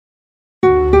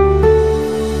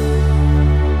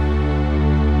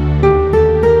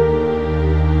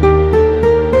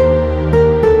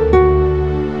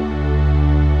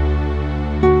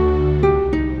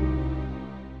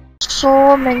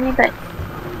so many bags.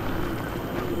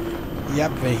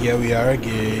 Yep, and here we are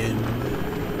again.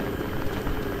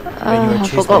 When you I were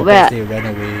chased by forgot the where. bats, they ran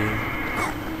away.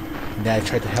 And then I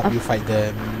tried to help you fight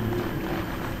them.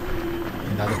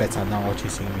 And now the bats are now all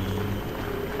chasing me.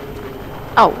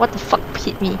 Oh, what the fuck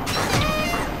hit me?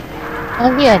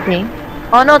 Only I think.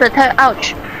 Oh no, the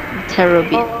ouch!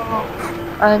 Terrible. Oh,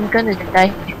 I'm gonna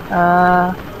die.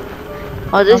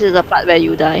 Oh, this is the part where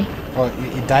you die. Oh,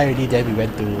 it died already, then we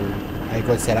went to... I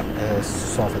go set up a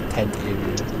sort of a tent area.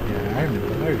 Yeah, I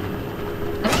remember.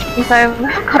 If I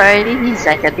remember correctly, he's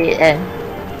like a dead end.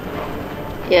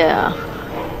 Yeah.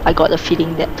 I got the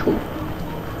feeling that too.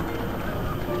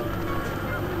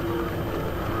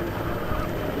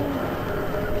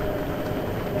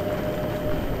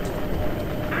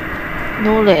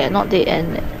 No leh, not dead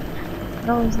end leh.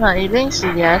 No, it's not. It links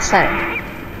to the other side.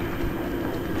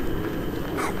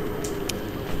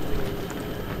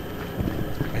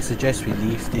 I suggest we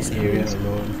leave this area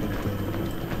alone for the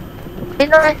moment. You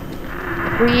know,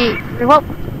 we walk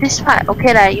this part.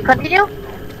 Okay, like you continue.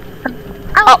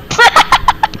 Ow!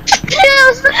 I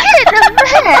was looking at the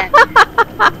map.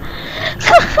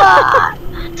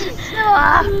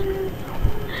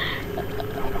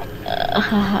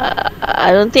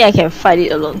 I don't think I can fight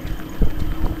it alone.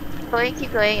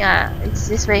 Keep going. It's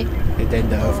this way. And then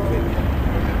the earthquake,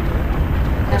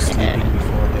 yeah. I was sleeping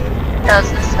before then.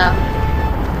 Doesn't sound.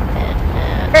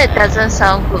 That doesn't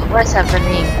sound good. What's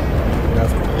happening?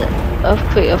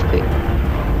 Earthquake.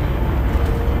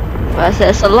 But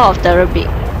there's a lot of terror big.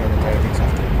 Yeah, the terrorists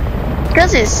after.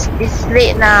 Because it's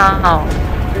late now.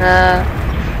 The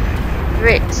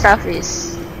red stuff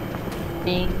is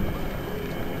being.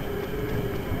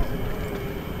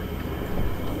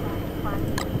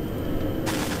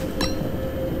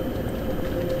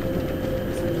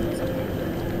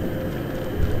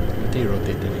 They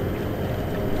rotated it.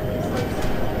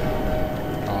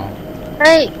 Oh.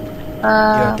 Hey!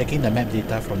 You're taking the map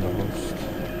data from the host.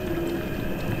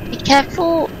 Be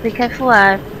careful,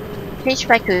 change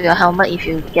back to your helmet if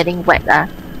you're getting wet.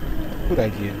 Good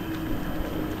idea.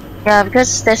 Yeah,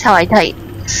 because that's how I died.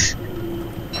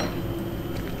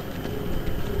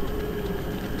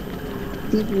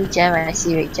 See blue gem and I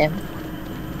see red gem.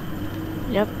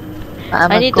 Yep.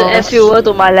 I'm I a need to add ghost. fuel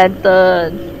to my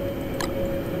lantern.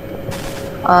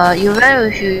 You ran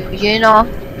with you know.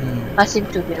 Ask him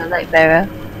to be a light bearer.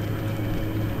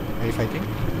 Are you fighting?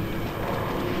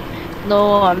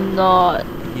 No, I'm not.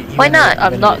 Why not?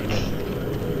 I'm not.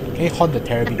 Can you haunt the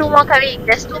terror There's beak? two more coming.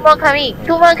 There's two more coming.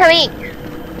 Two more coming.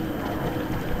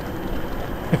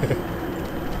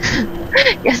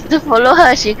 You have to follow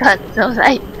her. She got no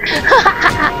light.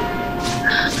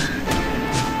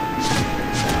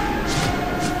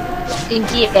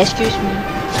 Inky, excuse me.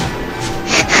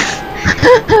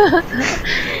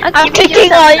 I'm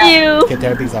clicking on you. Okay,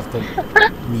 terror beaks after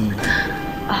me.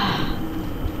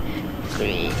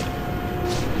 Great.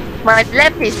 My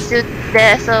lamp is still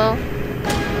there, so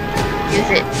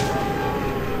use it.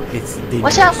 It's dangerous.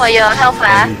 Watch out for your health,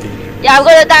 Very dangerous. Yeah, I'm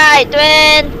gonna die.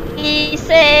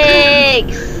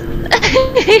 26.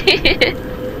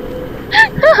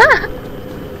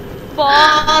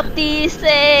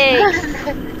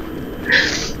 46.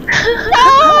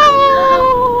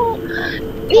 No.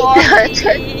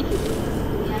 40.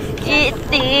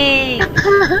 Eating.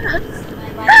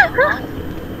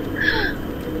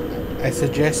 I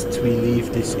suggest we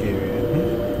leave this area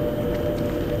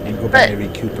and go back and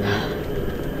recuperate.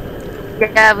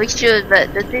 Yeah, we should,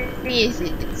 but the thing is,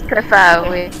 it's quite far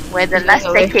away where the last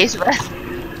staircase was.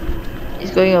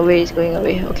 It's going away, it's going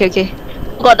away. Okay.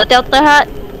 Who got the Delta Heart?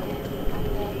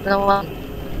 No one.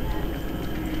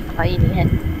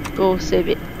 Go save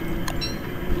it.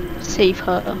 Save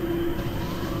her.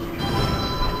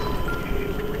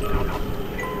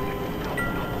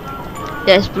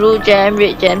 There's blue gem,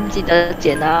 red gem, 记得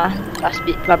捡啊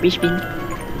rubbish bin.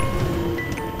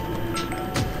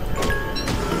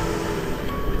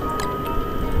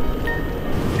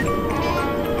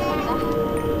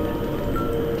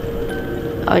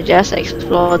 I'll just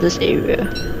explore this area.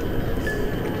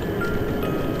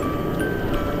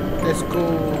 Let's go.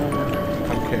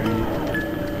 Can't carry it.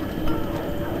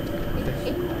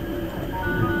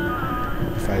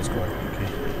 Fire squad. Okay.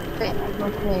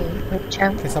 Okay, red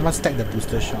gem. Can someone stack the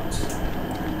booster shots?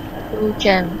 Blue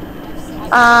gem.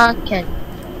 Can.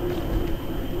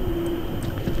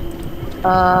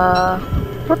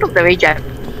 Who took the red gem?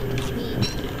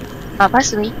 Pass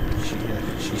to me.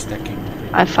 She's stacking.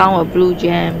 I found a blue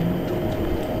gem.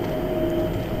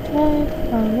 I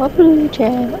found a blue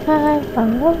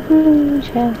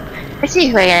gem. Let's see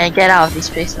if I can get out of this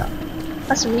place now.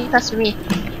 Pass to me.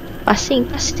 Passing.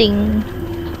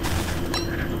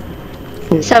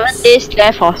 Okay. 7 days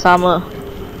left for summer.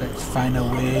 Let's find a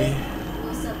way.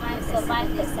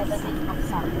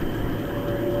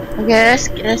 Okay,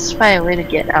 let's find a way to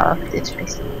get out of this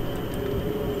place.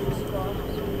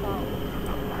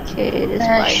 Okay, this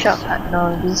fine. Shortcut.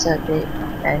 No, this is a dead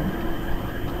end.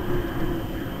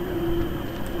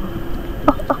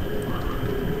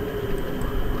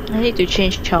 I need to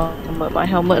change helmet. My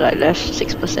helmet like left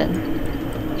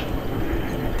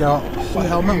 6%. The hot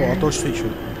helmet will auto switch.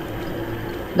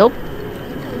 Nope.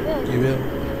 You will.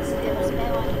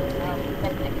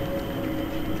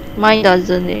 Mine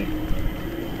doesn't.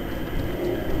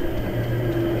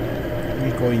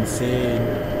 We go insane.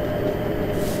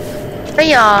 哎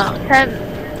呀，看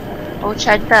我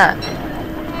穿的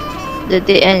The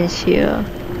dead end is here.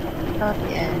 到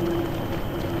点。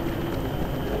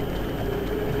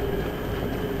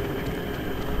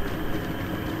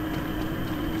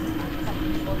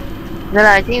Well,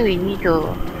 I think we need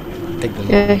to. Take the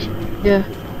Here,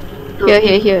 log.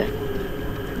 here.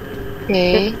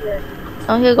 Okay.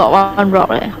 Oh, here got one rock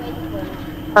leh.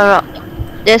 A rock.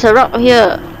 There's a rock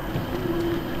here.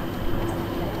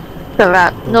 The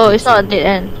rock. No, it's not a dead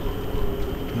end.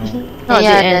 No. Not a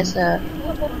Yeah, dead end. there's a.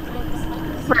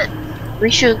 But we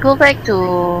should go back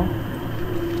to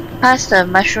past the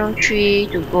mushroom tree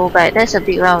to go back. That's a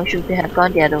big round. We should have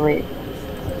gone the other way.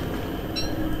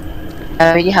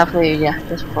 Already halfway already.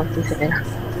 Just 40 seconds.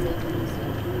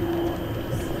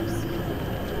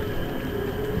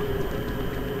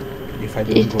 If I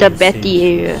don't It's go the insane Betty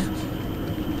area. first.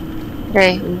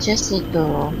 Okay, we just need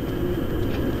to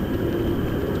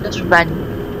just run.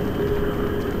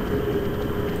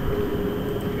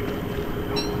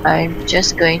 I'm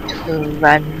just going to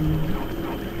run.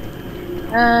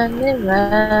 Run. Wait,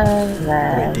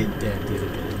 there.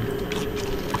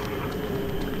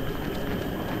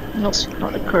 Nope,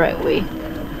 not the correct way.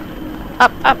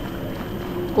 Up.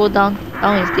 Go down.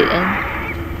 Down is dead end.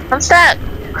 I'm stuck!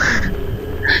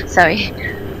 Sorry.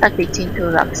 Stuck between two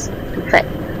rocks. Too fat.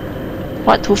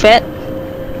 What, too fat?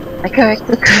 My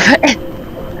character too fat.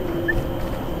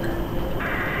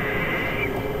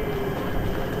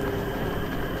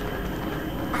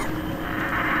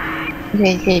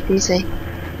 Okay, this way.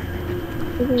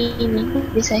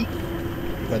 This way.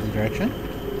 Got the direction?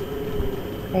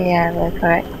 Yeah, we're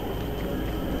correct.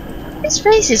 This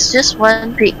space is just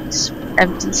one big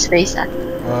empty space. No,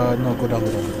 go down.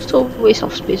 So waste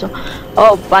of space.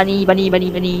 Oh, bunny.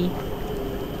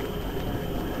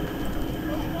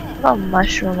 Oh,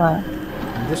 mushroom. I'm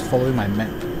just following my map.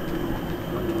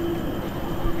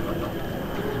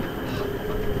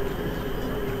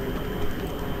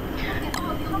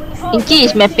 Inky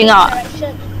is mapping out.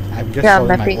 I'm just Yeah, following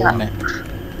my mapping own out. map.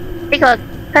 It got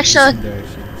touchstone.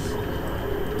 Directions.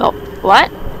 Oh, what?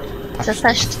 It's a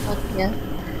touchstone here.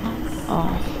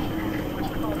 Oh.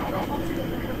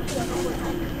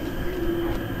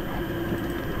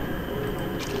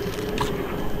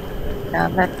 Yeah,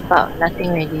 map out. Nothing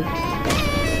already.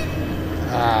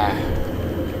 Ah.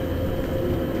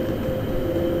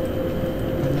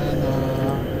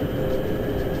 Banana.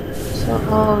 So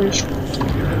we should.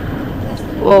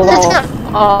 Whoa. Let's go.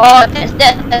 Oh,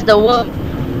 that's the worm.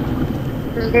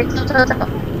 Let's go.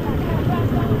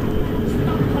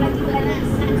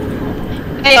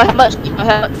 Hey, your helmet.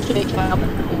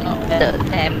 The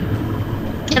damn.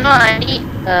 Cannot, I need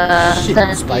Shit,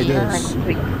 sanity. spiders.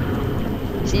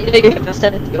 See, you have to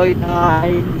sanity or you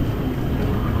die.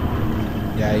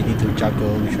 Yeah, you need to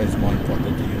juggle which one is more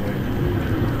important to you, right?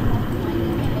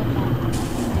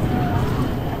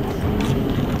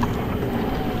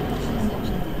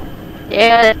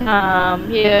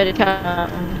 Here they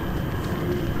come.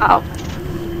 Ow.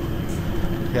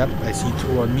 Yep, I see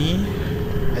two on me.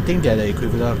 I think they're the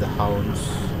equivalent of the hounds.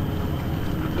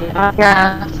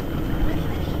 Yeah.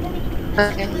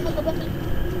 Okay.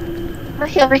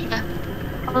 Over here.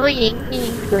 Oh, Ying.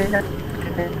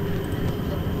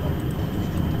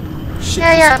 Shit,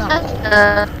 Yeah, stop.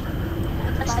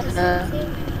 that's the.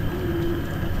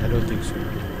 I don't think so.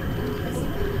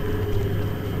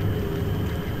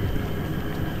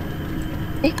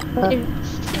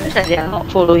 Seems like they are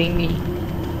not following me.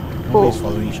 Nobody's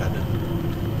following each other.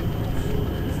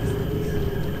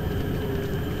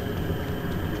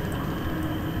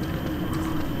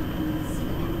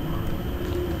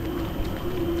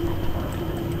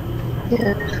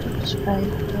 Yeah, that's right.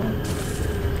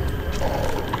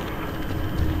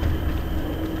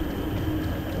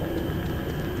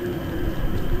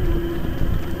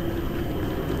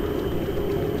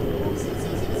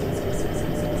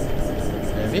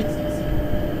 Have it?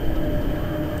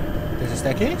 There's a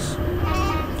staircase? Oh.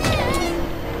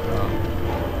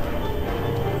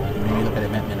 You made me look at the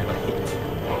map and I got hit.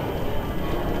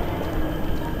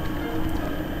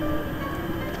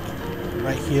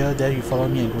 here, then you follow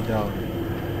me and go down.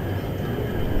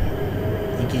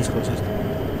 Inky is closest to me.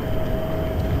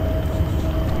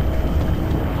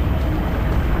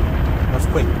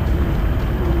 Earthquake.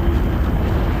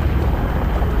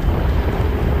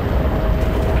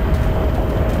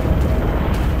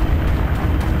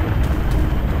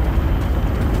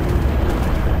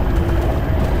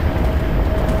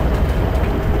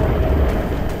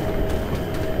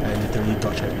 I literally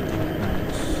dodge everything.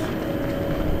 Nice.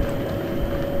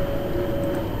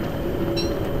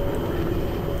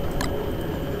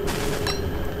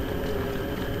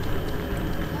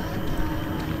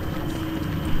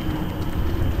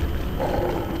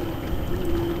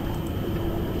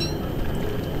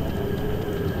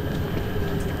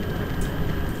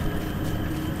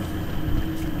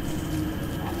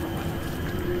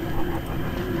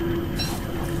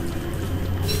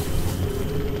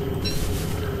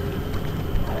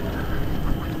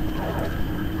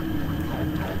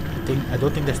 I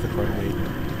don't think that's the correct way.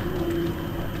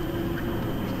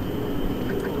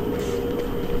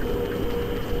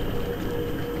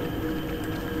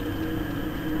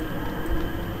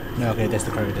 No, okay, that's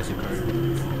the correct way, that's the correct way.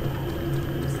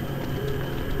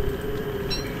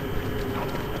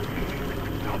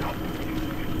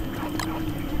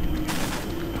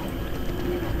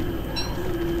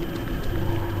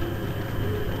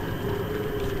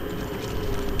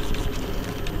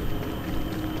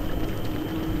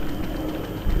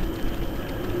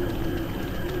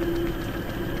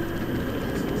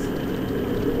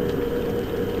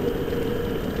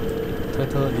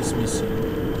 Turtle is missing.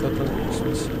 Turtle is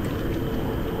missing.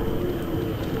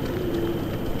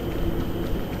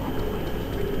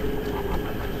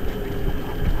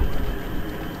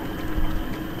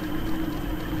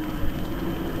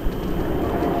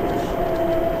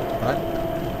 What?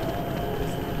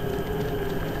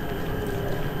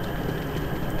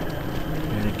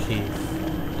 We're in a cave.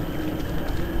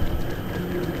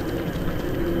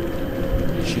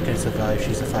 She can survive,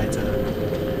 she's a fighter.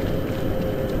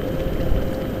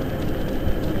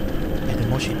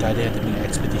 She died, they had to make an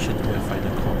expedition to go and find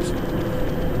her corpse.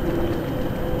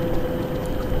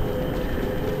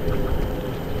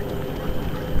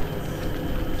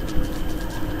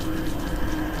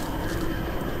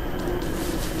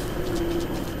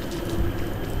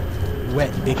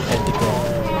 Wet big tentacle.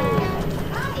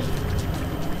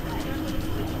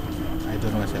 I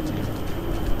don't know what's happening.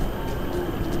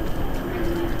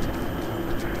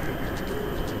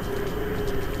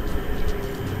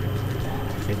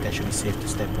 That should be safe to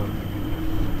step on.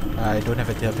 I don't have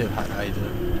a telltale heart either.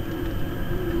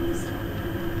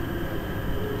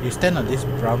 You stand on this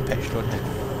brown patch, don't have.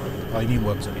 Oh, you mean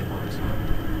worms again? Worms.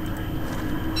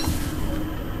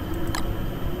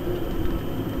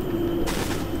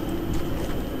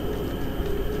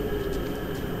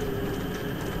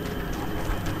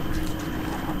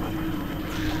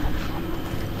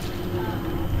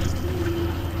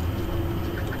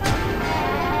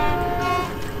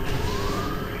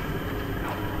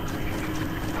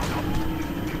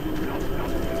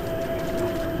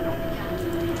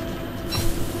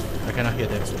 I cannot hear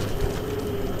them.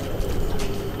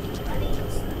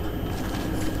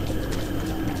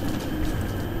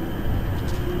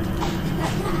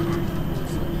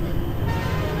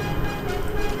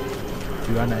 Do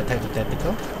you want to attack the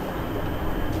tentacle?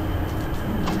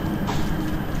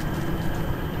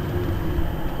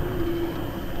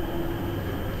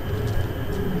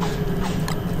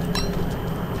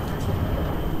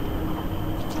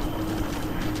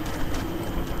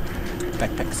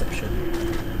 Backpack section.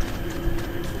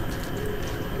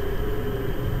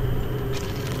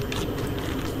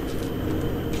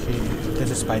 There's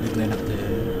a spider gland up there.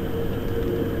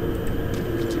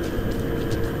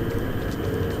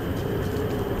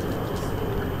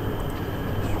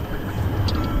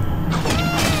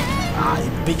 Ah,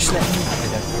 it big slapped me. Okay,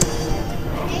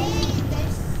 Hey,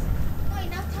 there's not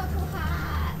enough turtle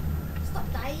heart. Stop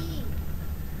dying.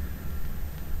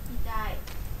 He died.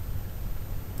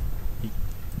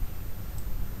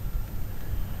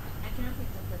 I cannot pick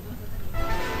up the don't. See?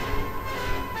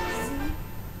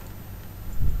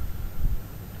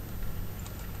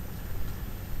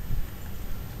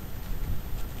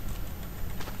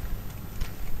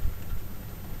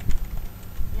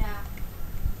 Yeah.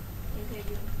 Okay,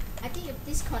 you. I think you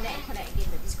disconnect and connect again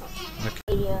the Discord.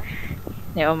 Okay.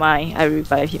 Never mind, I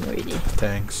revived him already.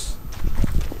 Thanks.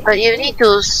 But you need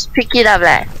to pick it up,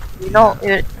 like, you know,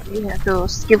 you have to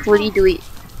skillfully do it.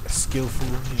 Skillful,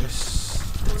 yes.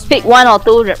 Pick 1 or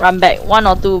 2, run back. 1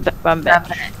 or 2, run back.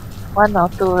 Run back. 1 or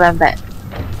 2, run back.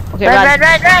 Okay, Run!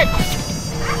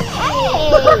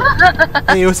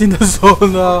 Hey, it was in the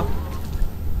zone now.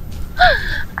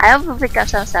 I have to pick up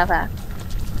some stuff.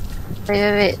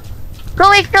 Wait. Go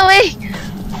away!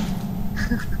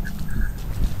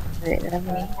 Wait, let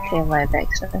me clear my bag.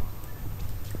 So.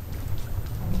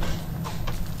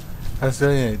 I was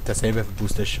saying, does anyone have a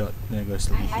booster shot? Then I go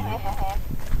sleep. I have.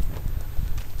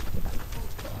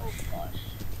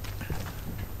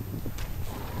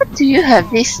 What do you have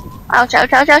this? Ouch!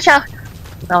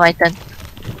 Now my turn.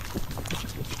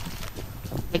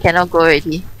 I cannot go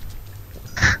already.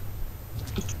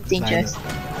 It's dangerous.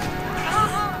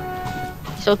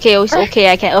 It's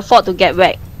okay. I can afford to get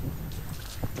back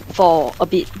for a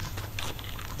bit.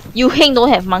 You heng don't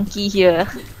have monkey here.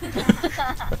 Let's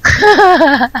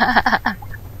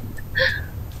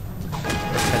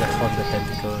teleport the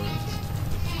tentacle.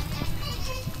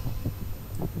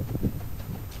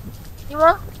 You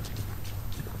want?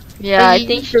 Yeah, I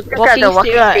think should look at walking the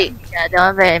walking stick, right? stick. Yeah, that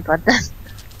one very important.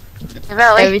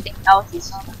 Right, Everything else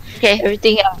is okay.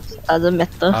 everything else doesn't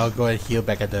matter. I'll go and heal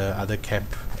back at the other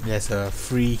camp. There's a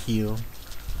free heal.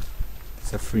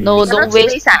 It's a free. No, resource.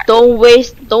 don't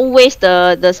waste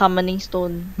the summoning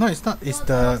stone. No, it's not. It's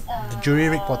the jury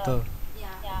rig portal.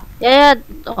 Yeah.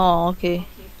 Oh, okay.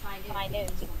 Fine.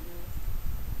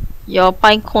 Your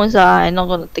pine cones I'm not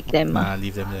gonna take them. Nah,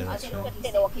 leave them there. That's fine.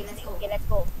 Let's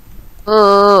go.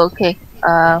 Oh, okay.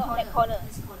 That corner.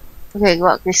 Okay,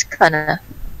 walk this corner.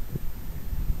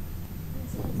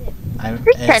 I'm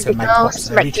Big at my tentacles box. I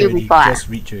smack reach you already. before. Just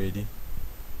reach already.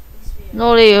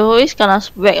 No, you always gonna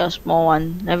whack a small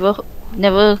one. Never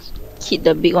hit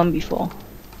the big one before.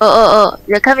 Oh,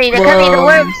 they're coming, the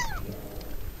worms.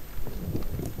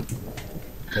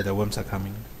 Okay, the worms are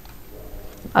coming.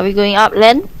 Are we going up,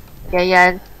 Len?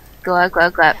 Yeah. Go up.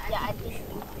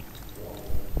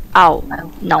 Ow,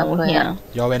 I'm now going here.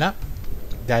 Y'all went up?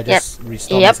 Did I just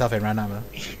restore Yep. myself and run up? Huh?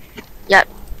 Yep.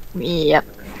 Yep.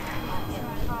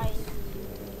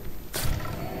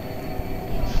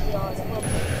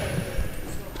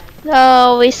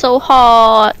 No, it's so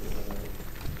hot.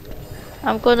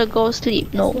 I'm gonna go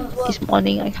sleep. No, it's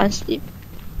morning. I can't sleep.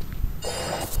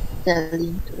 The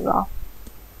lean too long.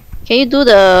 Can you do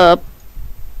the?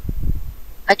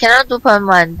 I cannot do perm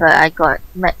one, but I got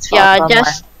max for Yeah, perm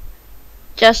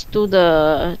just do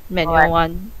the manual Alright.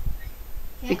 one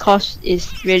because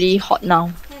it's really hot now.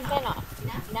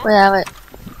 one. Wait.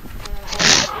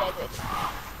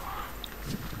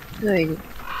 Do already.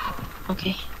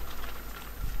 Okay.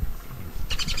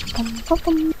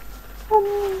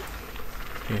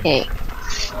 Okay.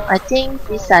 I think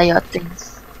these are your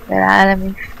things. Wait, let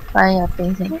me find your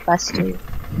things and pass to you.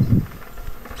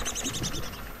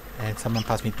 And someone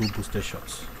passed me 2 booster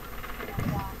shots.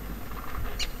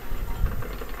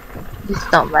 This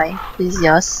is not mine. This is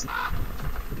yours.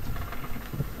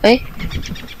 Hey,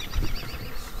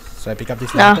 So I pick up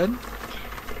this Nah. lantern.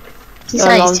 this Your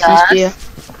one is lousy yours. spear.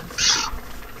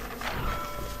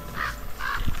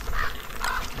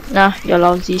 Nah, your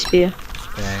lousy spear.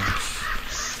 Thanks.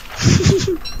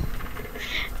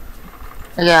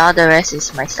 Okay, all the rest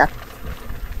is my stuff.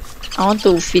 I want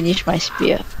to finish my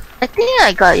spear. I think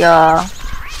I got your...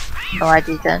 No, I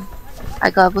didn't.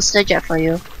 I got a booster jet for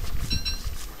you.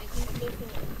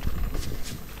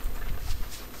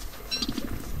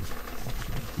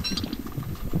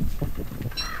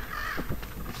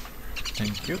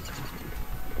 Thank you.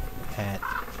 Hat.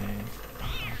 Okay.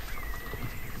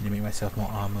 Let me make myself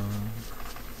more armor.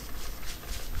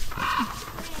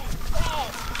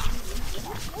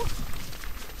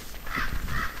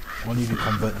 Only if you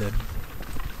convert them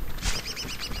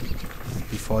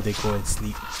before they go and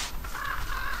sleep.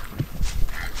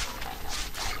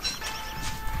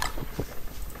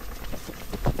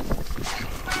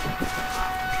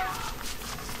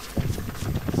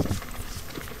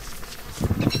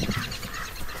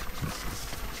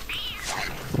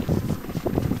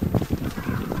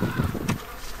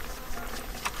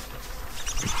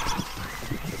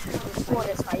 Oh,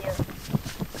 there's fire.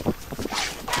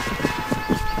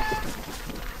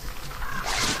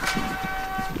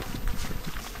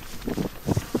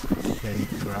 Cherry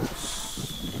grass.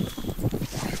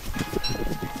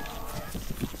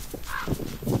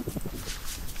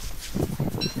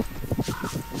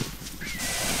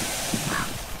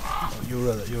 Oh, you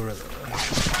roll it.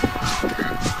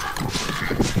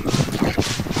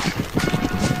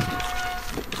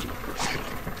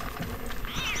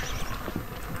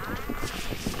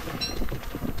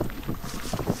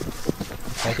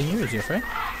 Fighting you? Is your friend?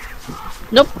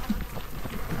 Nope.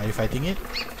 Are you fighting it?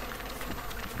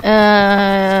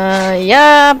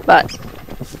 Yeah, but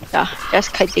yeah,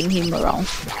 just kiting him around.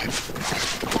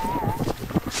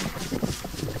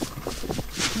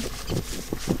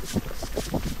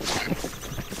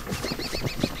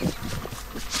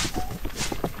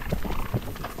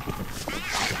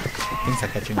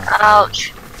 pigs are catching on fire.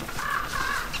 Ouch.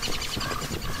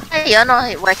 Hey, you're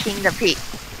not whacking the pig.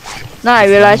 Now I It's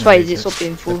realize why running is it so away.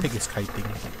 painful. The pig is kiting. That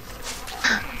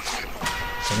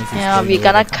means it's Yeah, going we away,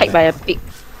 gonna then come kite by back. a pig.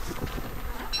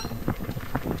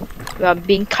 We are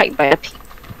being kite by a pig.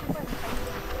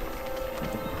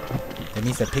 That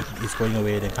means the pig is going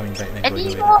away, then coming back, then going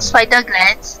Any away. more spider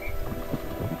glands?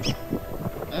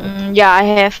 Yeah, I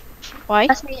have. Why?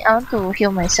 Ask me, I want to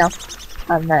heal myself.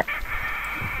 I'm at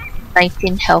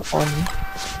 19 health only.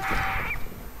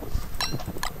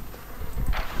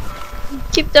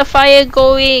 Keep the fire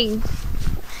going.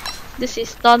 This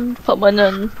is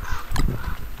non-permanent.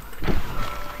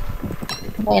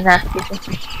 Wait nah.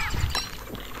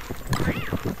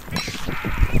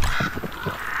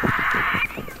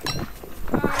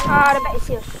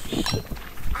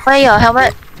 Where your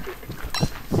helmet?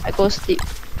 I go sleep.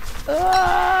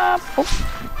 Poop.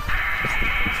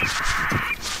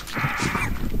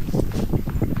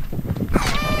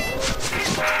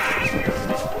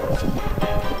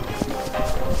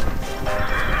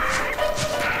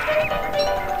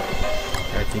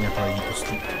 I think I probably need to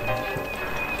sleep.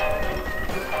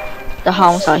 The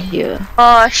hounds are here.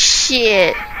 Oh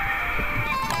shit.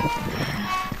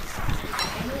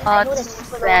 Oh, this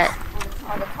is bad.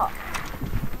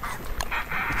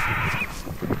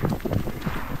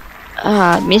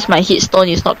 Means my heat stone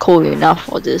is not cold enough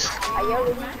for this. Are you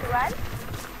ready to run?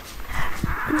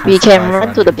 We can Survive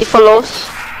run to the running. buffaloes.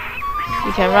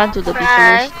 We can run to the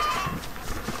Right.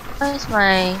 buffaloes.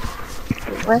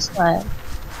 Where's my...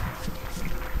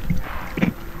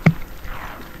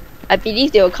 I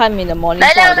believe they will come in the morning.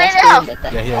 Lie So I'll down, just lie stay down. in the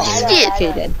tent. Yeah, here, here. Shit.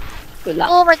 Okay then. Good luck.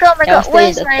 Oh my god, I'll stay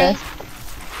in the tent.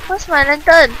 Where's my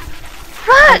lantern? I'm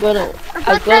Fuck! gonna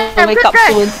I'm wake up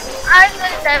die. soon. I'm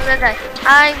gonna die.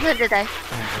 I'm gonna die.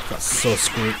 I got so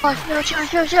screwed.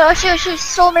 Oh shoot,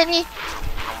 so many.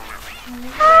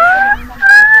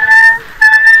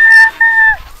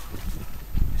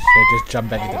 Should I just jump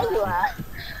back into the pool?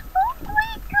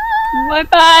 Bye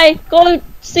bye. Go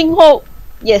sing hope.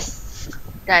 Yes.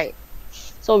 Die.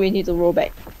 So we need to roll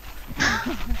back. I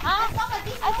found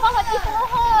a different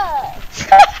hurt.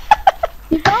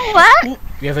 You know what?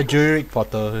 We have a jewelry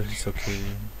portal, it's okay.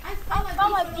 I found a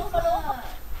different hurt.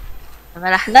 怎么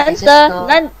啦？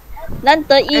 None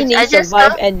the evening I just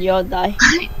survive go- and you'll die.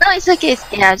 No, it's okay.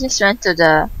 Yeah, just run to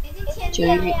the 已经天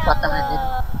jewelry 亮 portal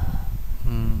了。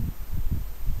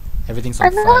 Everything's I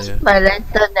on lost fire. my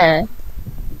lantern eh.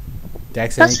 They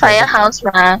That's accidentally firehouse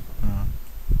mah. Uh,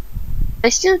 I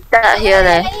still dark here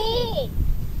leh.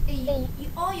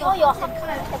 all your hands come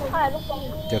and look for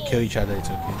me. they'll kill each other, it's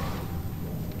okay.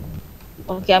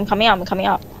 Okay, I'm coming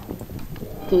up.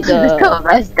 To The two the of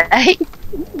us died.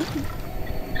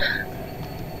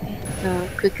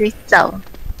 Quickly 走.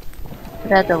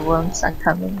 Where the worms are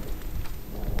coming.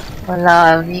 Walao,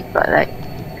 I only got like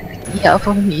 50 health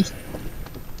only.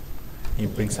 You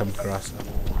bring some grass up.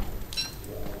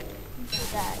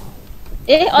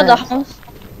 all the hounds.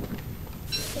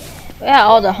 Where are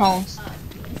all the hounds?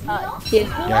 Here.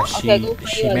 Yeah, Okay, go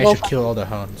she fire, managed go to kill all the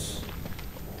hounds.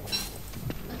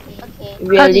 Okay. How did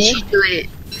Really? she do it?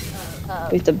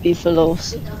 With the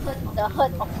buffaloes. The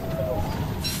hurt of buffalo.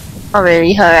 Not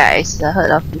really her, right? It's the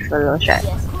herd of buffaloes, right?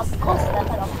 Yes, of course the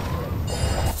hurt of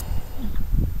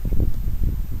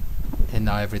And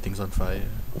now everything's on fire.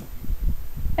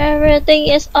 Everything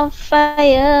is on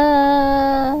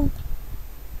fire.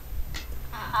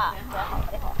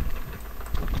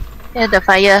 Yeah, the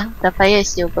fire is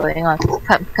still going on.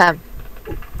 Come.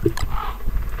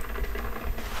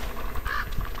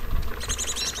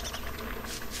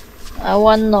 I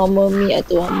want normal meat, I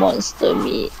don't want monster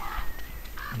meat.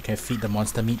 You can feed the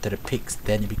monster meat to the pigs,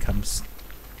 then it becomes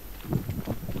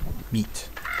meat.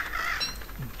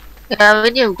 Yeah,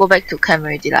 we need to go back to camp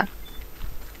already lah.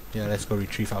 Yeah, let's go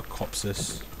retrieve our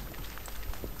corpses.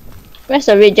 Where's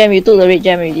the red gem? You took the red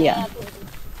gem already, ah?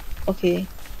 Okay.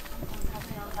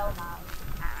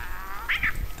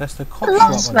 That's the I corpse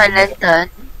lost drop my on the- lantern.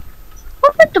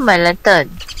 What happened to my lantern?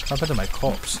 What happened to my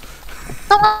corpse?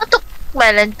 Someone took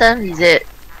my lantern, is it?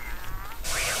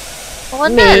 No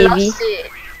wonder I Maybe. lost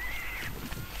it.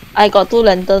 I got 2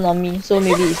 lanterns on me, so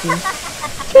maybe it's me.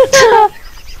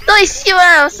 No, it's you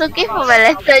ah. I was looking for my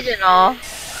lantern, you know.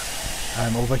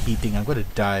 I'm overheating, I'm gonna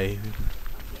die.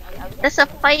 There's a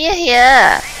fire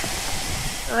here.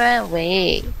 Run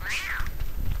away.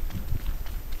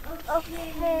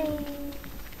 Okay.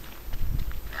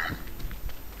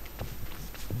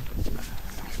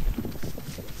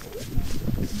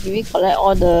 Did we collect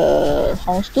all the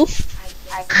houndstooth?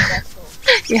 I guess so.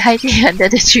 You're hiding under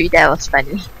the tree. That was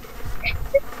funny.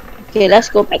 Okay, let's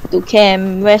go back to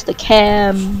camp. Where's the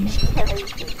camp?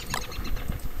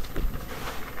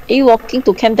 Are you walking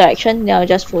to camp direction? Then I'll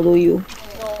just follow you.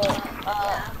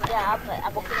 Yeah,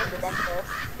 I'm walking into them first.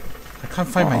 I can't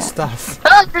find my stuff.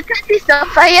 Oh, the tent is on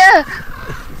fire!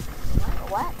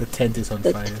 What? The tent is on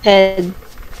The fire. tent.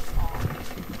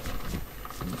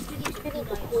 You still need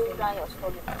to cool down your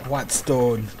stone. What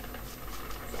stone?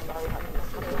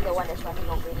 The one that's running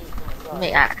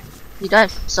already. Mate, you don't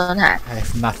have stone, huh? I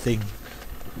have nothing.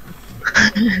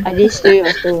 I did steal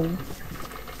your stone.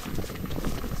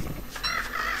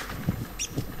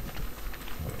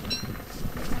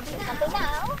 Something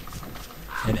now?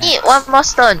 An Need axe. one more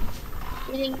stone.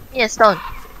 You need a stone.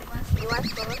 You want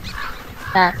stone?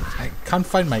 Nah, I can't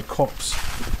find my corpse.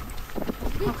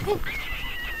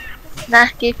 nah,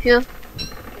 give you.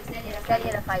 Stand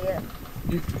near the fire.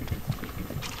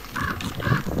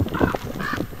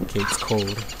 Okay, it's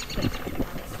cold.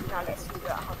 Now let's figure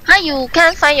out how. How you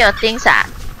can't find your things, ah?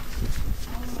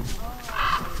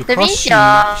 Because means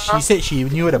she said she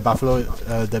knew where the buffalo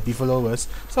was,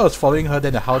 so I was following her.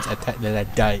 Then the hounds attacked, then I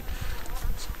died.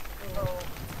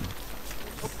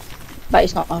 But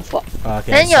it's not my fault.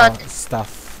 Okay, Then I your- saw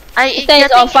stuff. The tent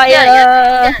is on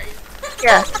fire!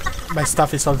 Yeah. My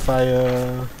stuff is on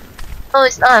fire. Oh,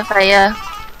 it's not on fire.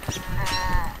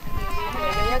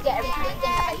 We'll get everything.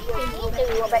 Then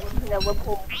we go back to the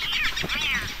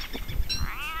wormhole.